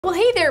Well,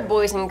 hey there,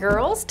 boys and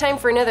girls. Time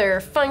for another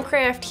fun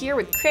craft here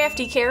with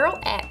Crafty Carol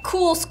at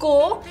Cool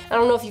School. I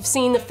don't know if you've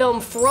seen the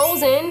film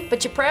Frozen,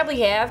 but you probably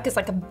have, because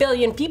like a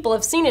billion people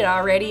have seen it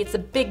already. It's a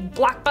big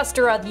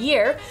blockbuster of the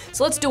year.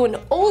 So let's do an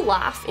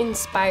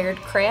Olaf-inspired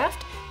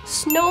craft.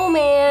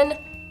 Snowman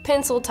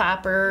pencil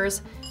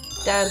toppers.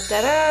 Da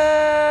da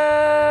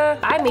da!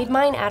 I made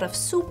mine out of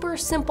super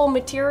simple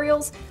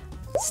materials.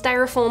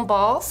 Styrofoam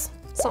balls,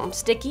 something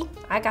sticky.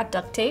 I got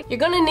duct tape. You're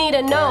gonna need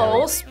a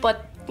nose,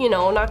 but you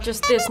know, not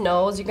just this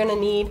nose. You're gonna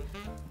need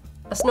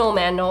a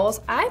snowman nose.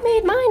 I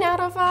made mine out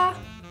of a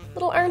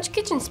little orange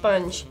kitchen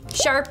sponge.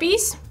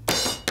 Sharpies,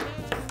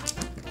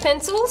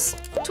 pencils,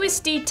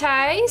 twisty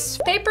ties,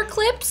 paper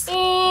clips,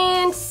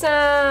 and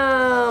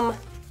some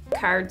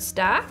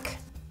cardstock,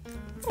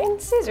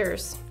 and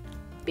scissors.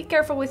 Be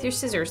careful with your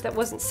scissors. That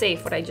wasn't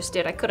safe what I just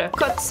did. I could have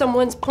cut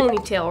someone's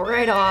ponytail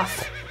right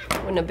off.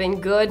 Wouldn't have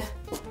been good.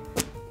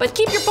 But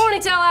keep your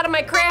ponytail out of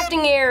my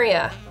crafting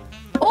area.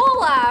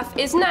 Olaf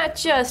is not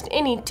just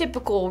any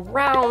typical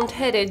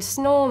round-headed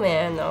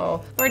snowman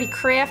though. I've already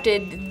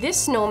crafted this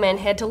snowman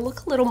head to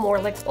look a little more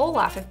like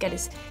Olaf. I've got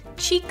his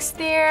cheeks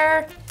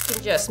there. You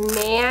can just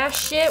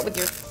mash it with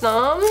your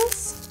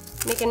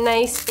thumbs. Make a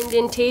nice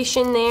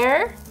indentation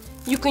there.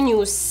 You can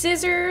use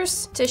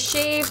scissors to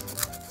shave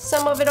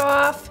some of it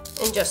off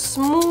and just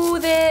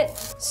smooth it.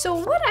 So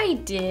what I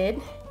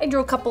did, I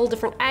drew a couple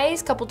different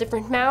eyes, couple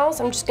different mouths.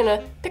 I'm just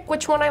gonna pick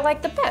which one I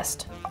like the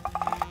best.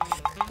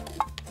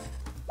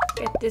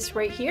 Get this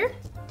right here.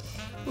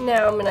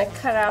 Now I'm gonna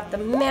cut out the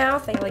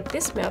mouth. I like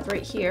this mouth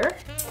right here.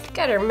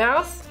 Got her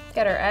mouth,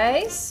 got her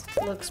eyes.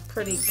 Looks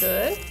pretty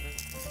good.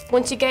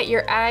 Once you get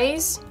your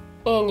eyes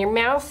and your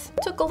mouth,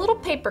 took a little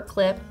paper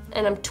clip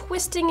and I'm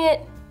twisting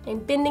it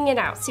and bending it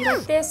out. See,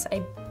 like this?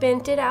 I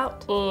bent it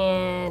out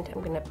and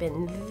I'm gonna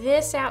bend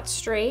this out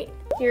straight.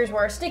 Here's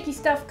where our sticky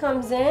stuff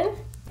comes in.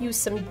 Use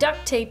some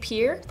duct tape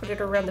here, put it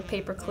around the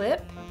paper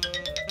clip.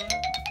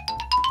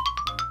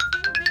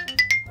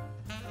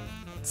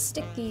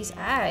 Stick these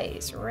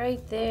eyes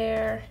right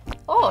there.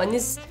 Oh, and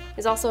this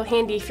is also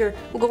handy if you're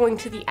going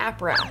to the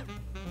opera.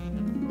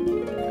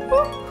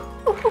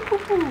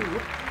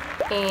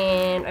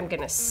 And I'm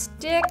gonna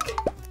stick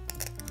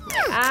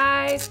my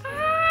eyes.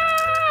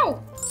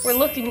 Ow! We're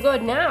looking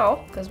good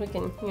now, because we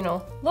can, you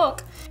know,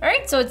 look. All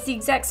right, so it's the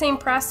exact same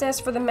process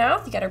for the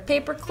mouth. You got our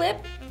paper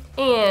clip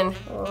and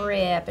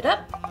wrap it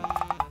up.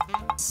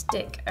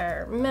 Stick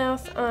our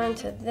mouth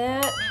onto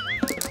that.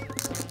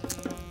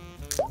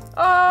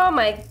 Oh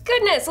my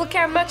goodness, look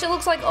how much it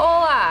looks like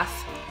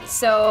Olaf.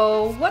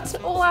 So what's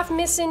Olaf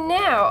missing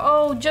now?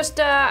 Oh, just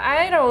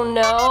I don't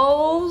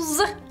know.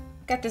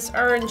 Got this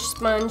orange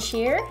sponge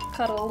here.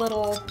 Cut a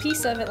little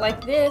piece of it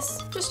like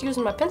this. Just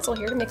using my pencil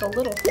here to make a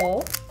little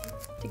hole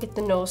to get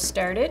the nose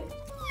started.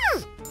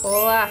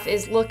 Olaf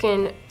is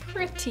looking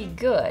pretty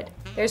good.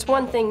 There's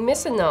one thing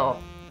missing though.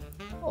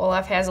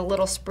 Olaf has a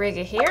little sprig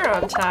of hair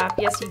on top.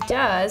 Yes, he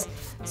does.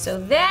 So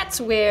that's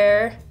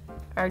where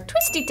our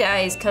twisty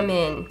ties come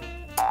in.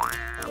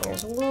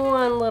 There's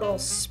one little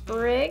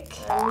sprig,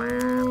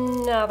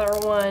 another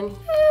one,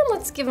 and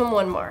let's give him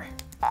one more.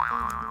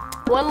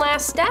 One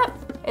last step,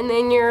 and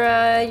then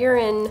you're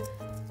in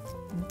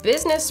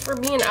business for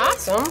being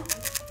awesome.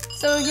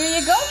 So here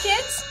you go,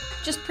 kids.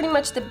 Just pretty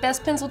much the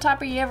best pencil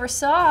topper you ever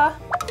saw.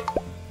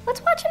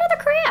 Let's watch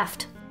another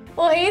craft.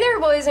 Well, hey there,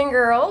 boys and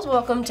girls.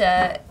 Welcome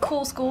to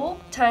Cool School.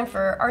 Time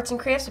for Arts and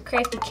Crafts with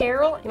Crafty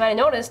Carol. You might have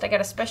noticed I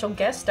got a special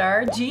guest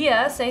star,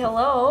 Gia. Say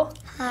hello.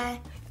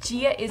 Hi.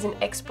 Gia is an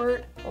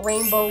expert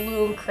Rainbow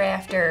Loom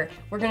crafter.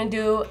 We're gonna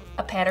do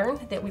a pattern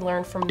that we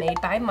learned from Made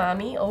by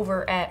Mommy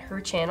over at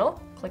her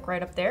channel. Click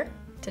right up there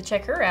to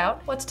check her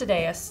out. What's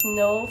today, a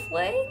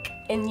snowflake?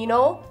 And you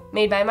know,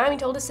 Made by Mommy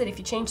told us that if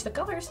you change the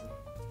colors,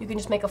 you can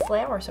just make a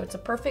flower, so it's a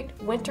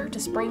perfect winter to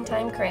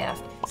springtime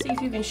craft. See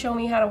if you can show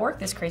me how to work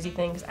this crazy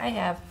thing, because I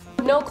have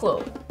no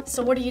clue.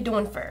 So what are you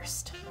doing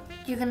first?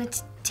 You're gonna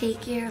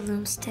take your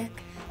loom stick,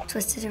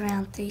 twist it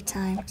around 3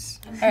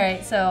 times. All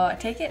right, so I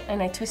take it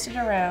and I twist it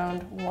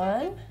around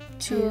 1,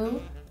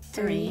 2,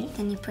 3.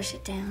 Then you push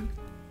it down.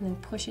 And then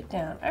push it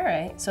down. All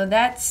right, so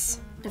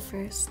that's the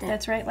first step.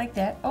 That's right, like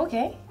that.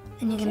 Okay.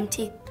 And you're gonna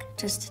take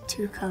just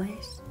 2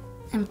 colors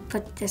and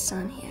put this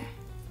on here.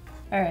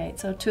 All right,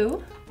 so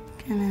 2.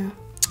 Gonna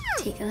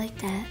take it like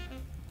that.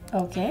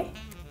 Okay.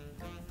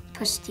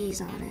 Push these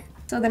on it.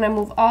 So then I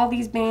move all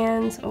these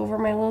bands over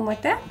my loom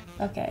like that?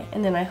 Okay,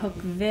 and then I hook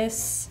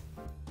this.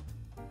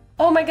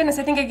 Oh my goodness,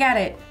 I think I got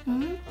it.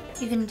 Mm-hmm.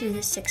 You're gonna do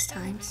this 6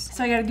 times.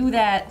 So I gotta do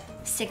that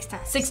 6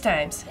 times. 6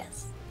 times?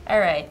 Yes.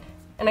 All right,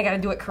 and I gotta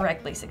do it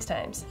correctly 6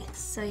 times. Yes,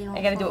 so you won't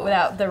I gotta do it fall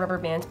without the rubber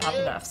bands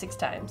popping off 6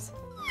 times.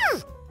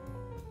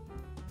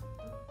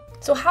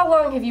 So how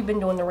long have you been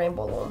doing the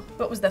Rainbow Loom?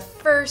 What was the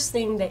first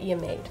thing that you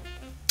made?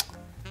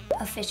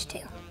 a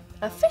fishtail.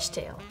 A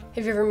fishtail?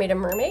 Have you ever made a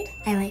mermaid?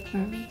 I like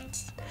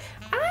mermaids.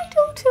 I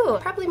do too.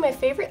 Probably my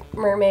favorite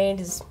mermaid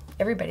is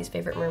everybody's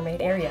favorite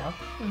mermaid, Ariel.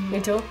 Mm-hmm.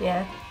 You too?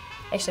 Yeah.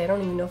 Actually, I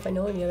don't even know if I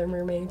know any other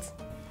mermaids.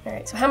 All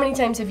right, so how many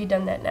times have you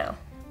done that now?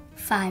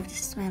 5,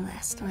 this is my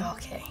last one.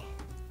 Okay.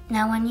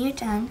 Now when you're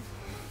done,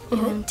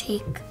 you're gonna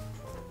take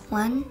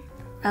one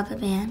rubber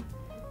band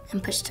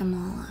and push them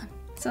all on.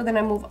 So then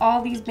I move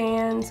all these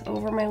bands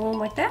over my loom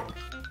like that.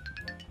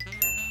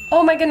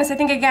 Oh my goodness, I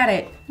think I got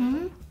it.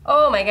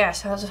 Oh my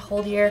gosh, I'll just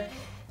hold here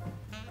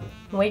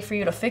and wait for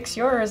you to fix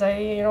yours.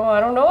 I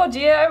don't know,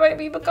 Gia, I might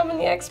be becoming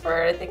the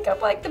expert. I think I'm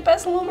like the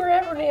best loomer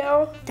ever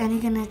now. Then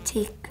you're gonna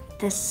take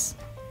this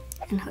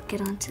and hook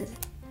it onto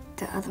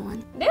the other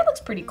one. That looks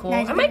pretty cool.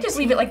 I might just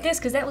leave it like this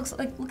because that looks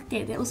like, look at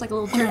that, that looks like a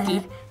little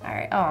turkey. All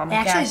right, oh my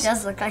gosh. It actually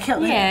does look like a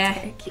little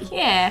turkey.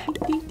 Yeah,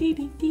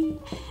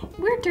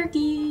 we're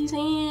turkeys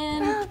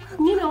and,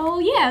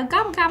 yeah,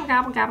 gobble, gobble,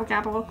 gobble, gobble,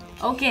 gobble.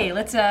 Okay,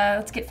 let's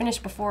get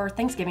finished before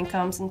Thanksgiving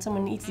comes and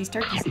someone eats these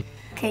turkeys.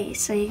 Okay,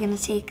 so you're gonna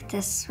take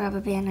this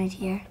rubber band right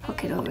here,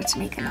 hook it over to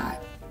make a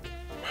knot.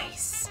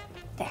 Nice.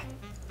 There.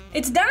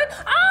 It's done?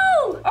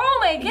 Oh! Oh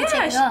my gosh! You can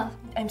take it off.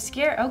 I'm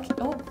scared. Okay,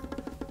 oh.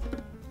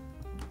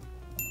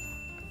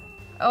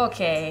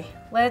 Okay,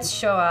 let's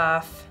show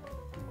off.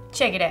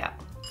 Check it out.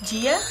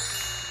 Gia,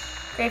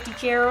 Crafty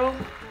Carol,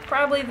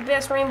 probably the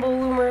best rainbow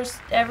loomers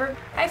ever.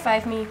 High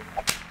five me.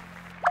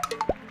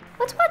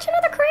 Let's watch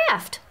another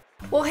craft.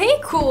 Well, hey,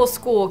 cool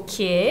school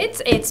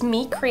kids. It's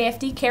me,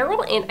 Crafty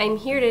Carol, and I'm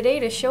here today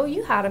to show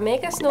you how to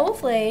make a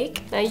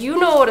snowflake. Now, you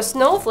know what a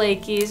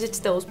snowflake is. It's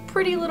those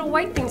pretty little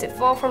white things that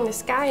fall from the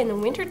sky in the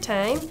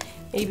wintertime.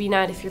 Maybe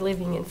not if you're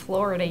living in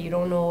Florida, you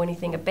don't know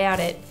anything about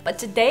it. But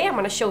today I'm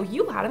gonna show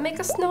you how to make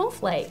a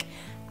snowflake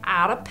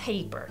out of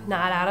paper,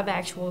 not out of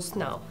actual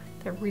snow.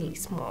 They're really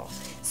small.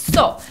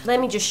 So, let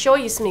me just show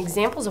you some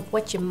examples of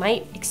what you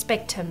might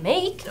expect to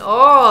make.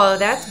 Oh,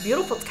 that's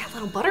beautiful. It's got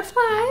little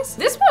butterflies.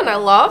 This one I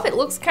love. It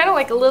looks kind of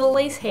like a little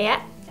lace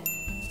hat.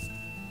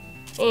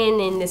 And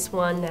then this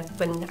one,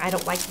 I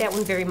don't like that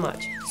one very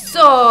much.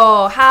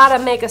 So, how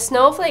to make a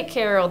snowflake,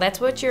 Carol? That's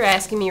what you're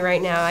asking me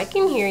right now. I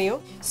can hear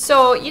you.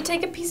 So, you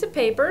take a piece of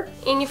paper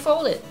and you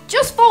fold it.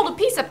 Just fold a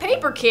piece of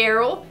paper,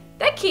 Carol.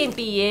 That can't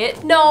be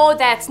it. No,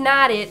 that's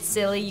not it,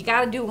 silly. You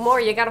gotta do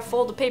more. You gotta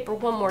fold the paper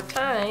one more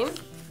time.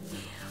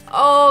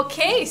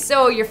 Okay,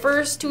 so your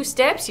first two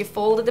steps, you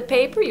folded the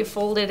paper, you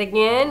fold it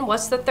again.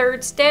 What's the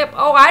third step?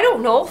 Oh, I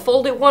don't know.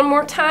 Fold it one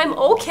more time.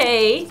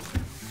 Okay.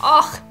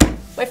 Oh,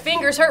 my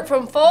fingers hurt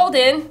from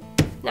folding.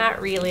 Not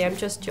really, I'm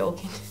just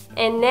joking.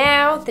 And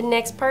now, the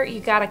next part,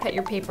 you gotta cut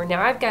your paper.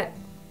 Now, I've got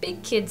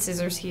big kid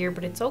scissors here,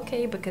 but it's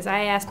okay because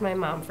I asked my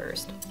mom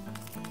first.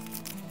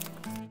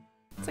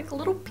 It's like a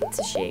little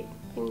pizza shape.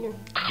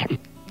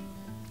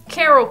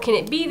 Carol, can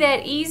it be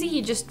that easy?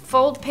 You just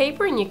fold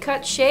paper and you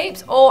cut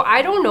shapes? Oh,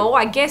 I don't know.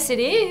 I guess it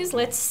is.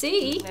 Let's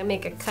see. I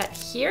make a cut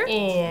here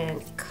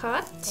and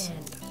cut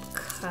and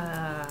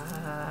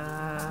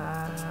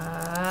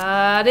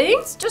cutting.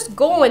 It's just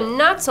going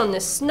nuts on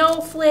this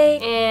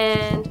snowflake.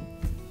 And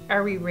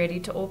are we ready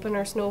to open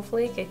our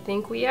snowflake? I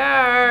think we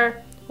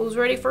are. Who's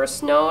ready for a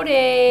snow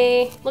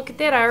day? Look at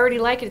that, I already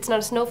like it. It's not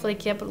a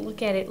snowflake yet, but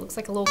look at it. It looks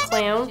like a little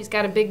clown. He's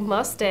got a big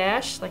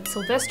mustache, like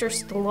Sylvester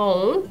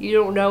Stallone. You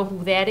don't know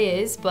who that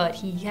is, but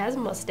he has a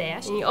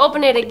mustache. And you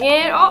open it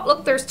again. Oh,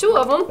 look, there's two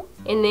of them.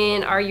 And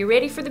then, are you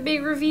ready for the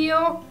big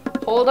reveal?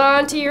 Hold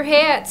on to your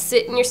hats,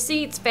 sit in your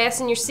seats,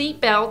 fasten your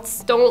seat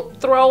belts. Don't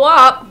throw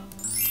up.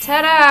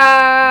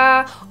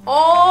 Ta-da!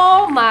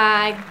 Oh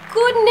my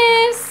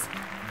goodness!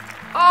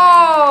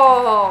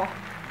 Oh!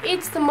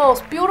 It's the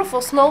most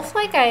beautiful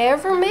snowflake I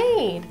ever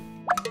made.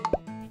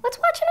 Let's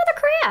watch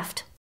another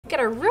craft. Got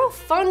a real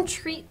fun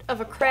treat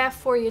of a craft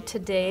for you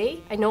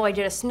today. I know I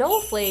did a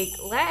snowflake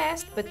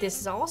last, but this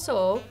is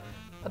also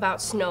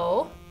about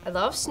snow. I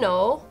love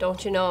snow,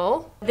 don't you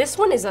know? This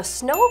one is a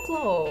snow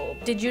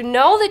globe. Did you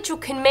know that you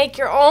can make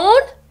your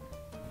own?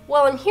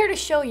 Well, I'm here to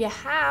show you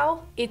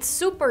how. It's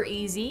super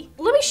easy.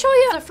 Let me show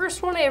you the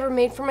first one I ever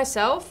made for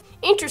myself.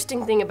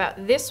 Interesting thing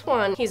about this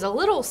one, he's a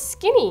little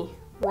skinny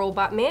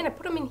robot man. I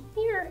put him in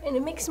here and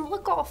it makes him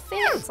look all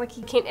fat. It's like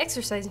he can't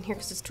exercise in here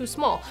because it's too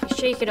small.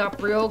 Shake it up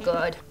real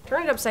good.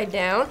 Turn it upside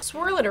down,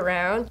 swirl it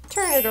around,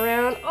 turn it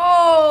around.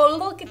 Oh,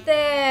 look at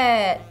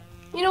that.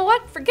 You know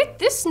what? Forget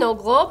this snow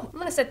globe. I'm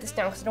gonna set this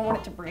down because I don't want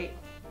it to break.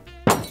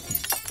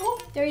 Oh,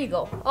 there you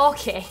go.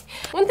 Okay.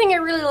 One thing I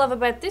really love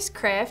about this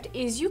craft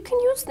is you can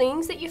use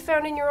things that you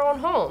found in your own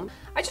home.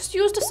 I just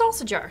used a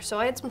salsa jar, so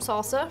I had some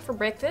salsa for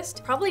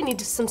breakfast. Probably need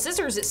some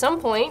scissors at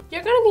some point.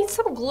 You're gonna need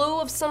some glue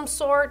of some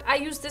sort. I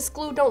use this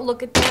glue, don't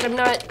look at that. I'm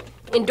not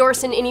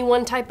endorsing any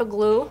one type of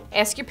glue.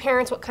 Ask your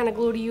parents what kind of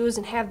glue to use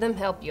and have them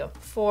help you.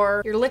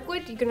 For your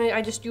liquid,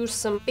 I just use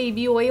some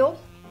baby oil.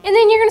 And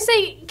then you're gonna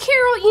say,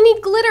 Carol, you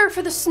need glitter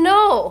for the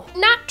snow.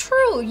 Not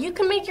true, you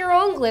can make your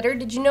own glitter.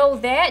 Did you know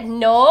that?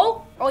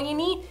 No, all you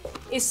need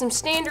is some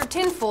standard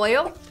tin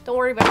foil. Don't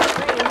worry about it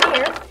right in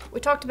here. We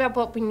talked about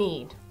what we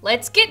need.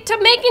 Let's get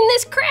to making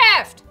this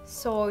craft.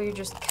 So you're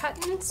just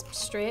cutting some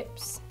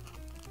strips.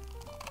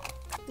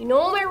 You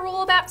know my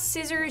rule about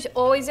scissors,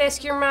 always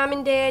ask your mom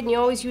and dad and you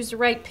always use the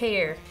right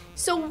pair.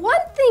 So one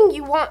thing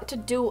you want to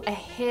do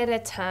ahead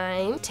of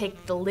time,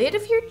 take the lid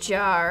of your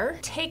jar,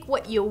 take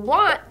what you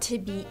want to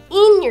be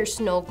in your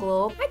snow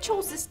globe. I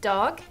chose this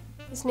dog.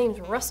 His name's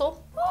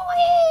Russell. Oh,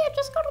 hey, I'm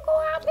just gonna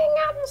go out and hang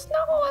out in the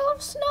snow. I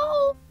love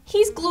snow.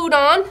 he's glued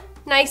on,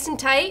 nice and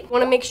tight.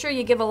 Want to make sure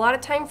you give a lot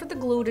of time for the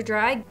glue to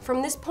dry.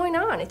 From this point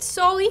on, it's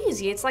so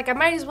easy. It's like I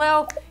might as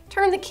well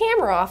turn the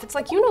camera off. It's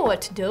like you know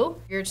what to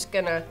do. You're just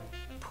gonna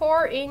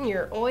pour in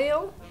your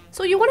oil.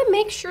 So you want to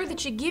make sure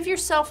that you give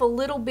yourself a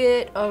little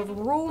bit of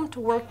room to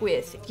work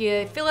with. If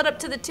you fill it up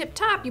to the tip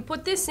top, you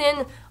put this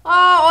in,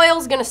 oh,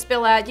 oil's gonna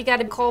spill out. You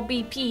gotta call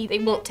BP, they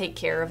won't take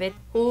care of it.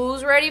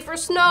 Who's ready for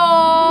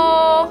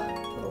snow?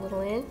 Put a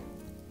little in.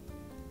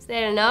 Is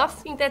that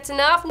enough? Think that's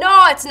enough?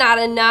 No, it's not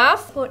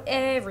enough. Put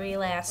every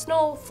last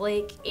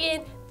snowflake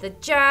in the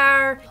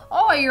jar.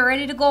 Oh, are you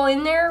ready to go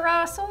in there,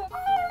 Russell? Oh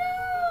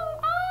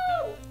no,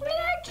 oh, it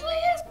actually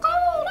is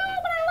cold. Oh,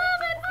 but I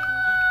love it.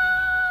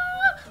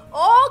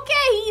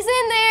 Okay, he's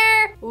in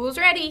there. Who's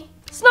ready?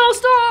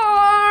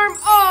 Snowstorm!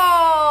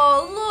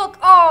 Oh, look,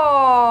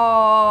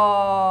 oh.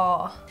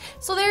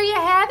 So there you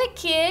have it,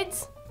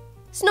 kids.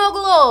 Snow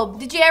globe.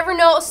 Did you ever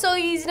know it was so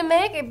easy to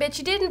make? I bet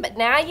you didn't, but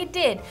now you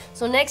did.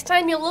 So next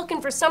time you're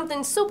looking for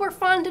something super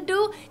fun to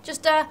do,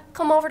 just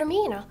come over to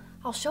me and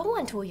I'll show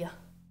one to you.